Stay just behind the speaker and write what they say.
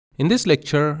In this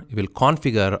lecture, we will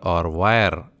configure or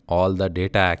wire all the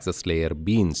data access layer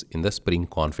beans in the Spring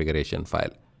configuration file.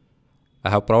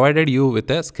 I have provided you with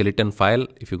a skeleton file.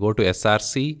 If you go to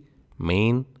src,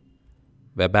 main,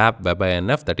 web app,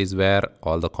 webinf, that is where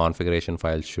all the configuration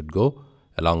files should go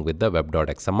along with the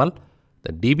web.xml.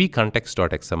 The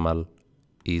dbcontext.xml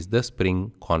is the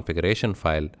Spring configuration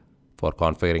file for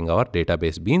configuring our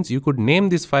database beans. You could name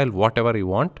this file whatever you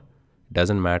want,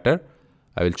 doesn't matter.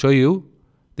 I will show you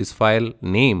this file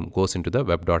name goes into the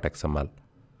web.xml.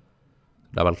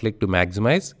 Double click to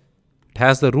maximize. It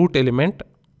has the root element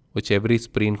which every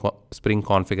Spring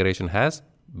configuration has,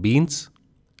 beans,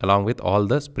 along with all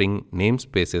the Spring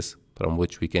namespaces from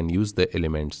which we can use the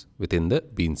elements within the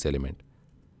beans element.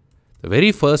 The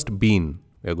very first bean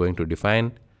we are going to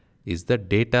define is the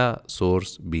data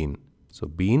source bean. So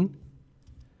bean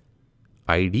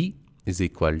ID is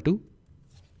equal to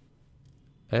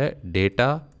a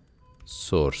data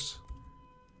source.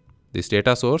 This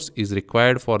data source is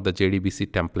required for the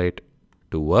JDBC template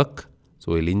to work.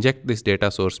 So we'll inject this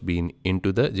data source bean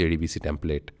into the JDBC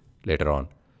template later on.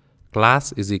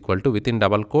 Class is equal to, within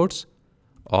double quotes,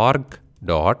 org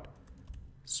dot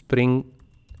spring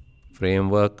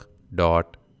framework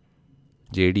dot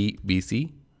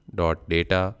JDBC dot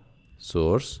data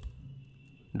source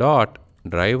dot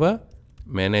driver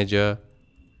manager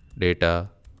data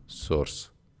source.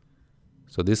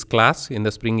 So this class in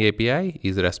the Spring API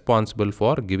is responsible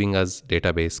for giving us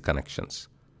database connections.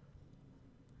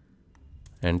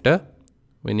 Enter.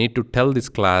 We need to tell this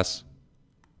class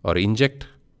or inject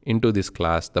into this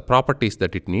class the properties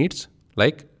that it needs,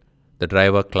 like the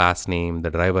driver class name,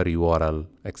 the driver URL,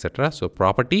 etc. So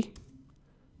property,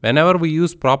 whenever we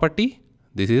use property,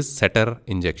 this is setter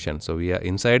injection. So we are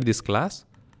inside this class,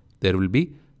 there will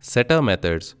be setter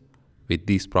methods with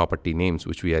these property names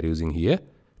which we are using here.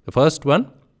 The first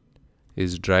one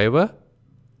is driver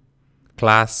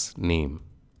class name.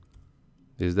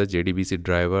 This is the JDBC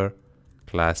driver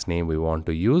class name we want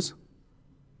to use.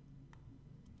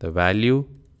 The value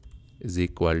is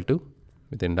equal to,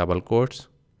 within double quotes,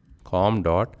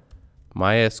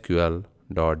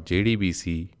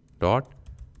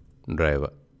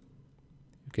 com.mysql.jdbc.driver.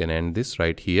 You can end this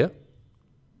right here.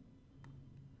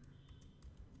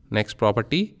 Next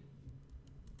property,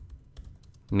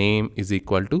 name is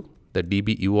equal to the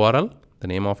DB URL. The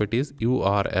name of it is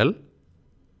URL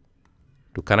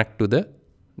to connect to the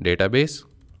database.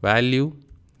 Value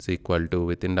is equal to,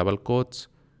 within double quotes,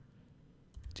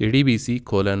 JDBC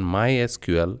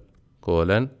 :mysql :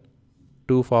 2/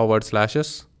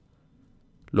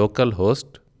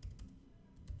 localhost.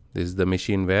 This is the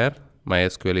machine where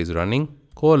MySQL is running,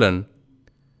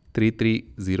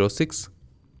 :3306,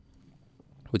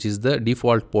 which is the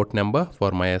default port number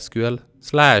for MySQL,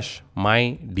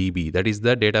 /mydb. That is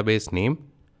the database name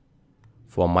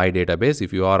for my database.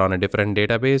 If you are on a different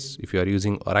database, if you are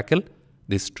using Oracle,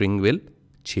 this string will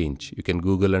change. You can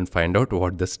Google and find out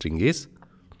what the string is.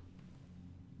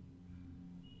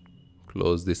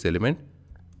 Close this element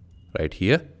right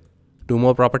here. Two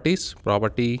more properties.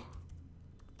 Property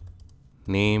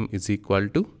name is equal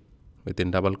to,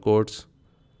 within double quotes,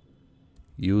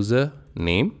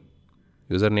 username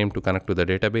to connect to the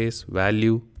database.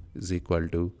 Value is equal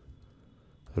to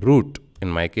root, in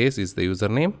my case is the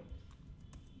username.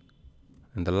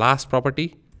 And the last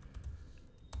property,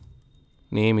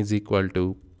 name is equal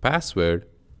to password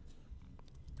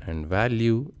and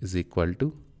value is equal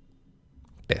to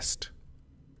test.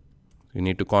 You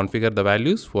need to configure the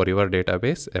values for your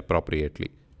database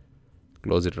appropriately.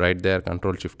 Close it right there,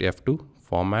 Ctrl+Shift+F2,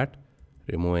 format,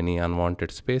 remove any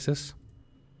unwanted spaces.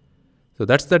 So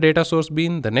that's the data source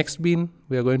bean. The next bean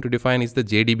we are going to define is the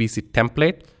JDBC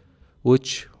template,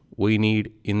 which we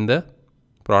need in the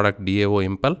product DAO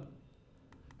impl.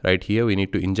 Right here, we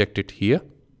need to inject it here.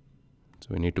 So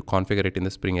we need to configure it in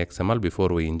the Spring XML before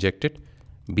we inject it.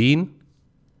 Bean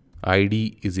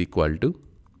ID is equal to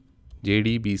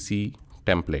JDBC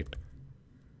template.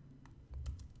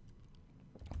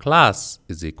 Class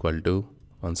is equal to,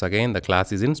 once again, the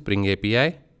class is in Spring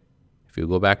API. If you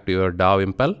go back to your DAO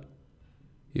impl,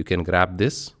 you can grab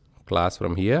this class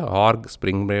from here, org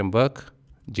Spring Framework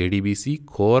JDBC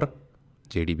core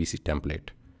JDBC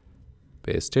template.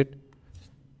 Paste it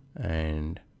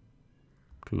and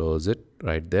close it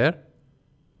right there.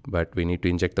 But we need to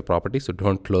inject the property, so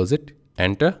don't close it.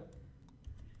 Enter,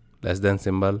 less than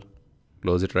symbol,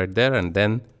 close it right there, and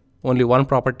then only one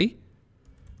property.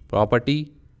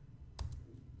 Property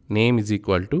name is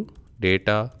equal to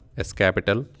data S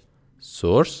capital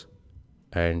source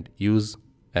and use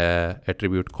a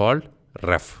attribute called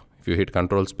ref. If you hit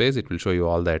control space, it will show you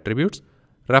all the attributes.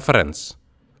 Reference,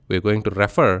 we're going to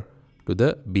refer to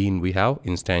the bean we have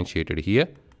instantiated here,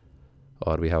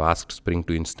 or we have asked Spring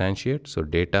to instantiate. So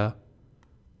data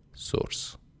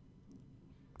source.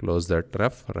 Close that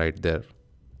ref right there.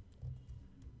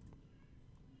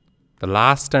 The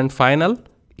last and final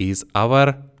is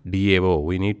our DAO.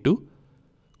 We need to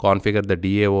configure the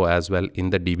DAO as well in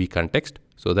the DB context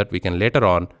so that we can later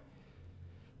on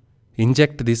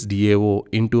inject this DAO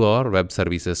into our web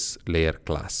services layer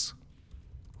class.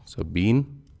 So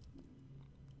bean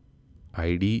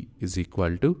ID is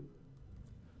equal to,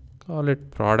 call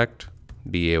it product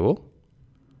DAO,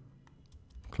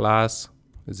 class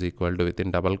is equal to, within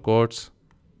double quotes,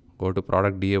 go to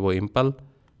product DAO impl,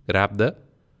 grab the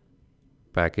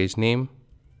package name,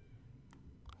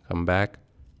 come back,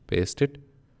 paste it,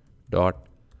 dot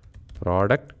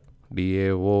product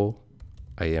DAO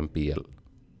impl.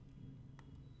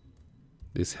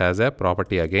 This has a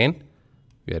property again.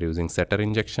 We are using setter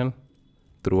injection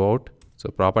throughout. So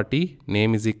property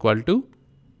name is equal to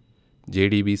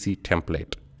JDBC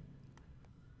template.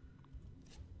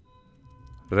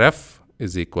 Ref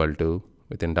is equal to,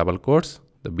 within double quotes,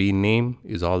 the bean name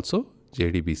is also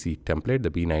JDBC template,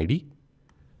 the bean ID.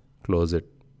 Close it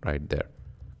right there.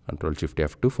 Control Shift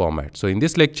F to format. So in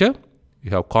this lecture,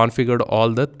 we have configured all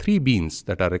the 3 beans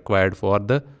that are required for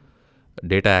the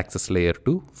data access layer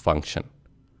to function.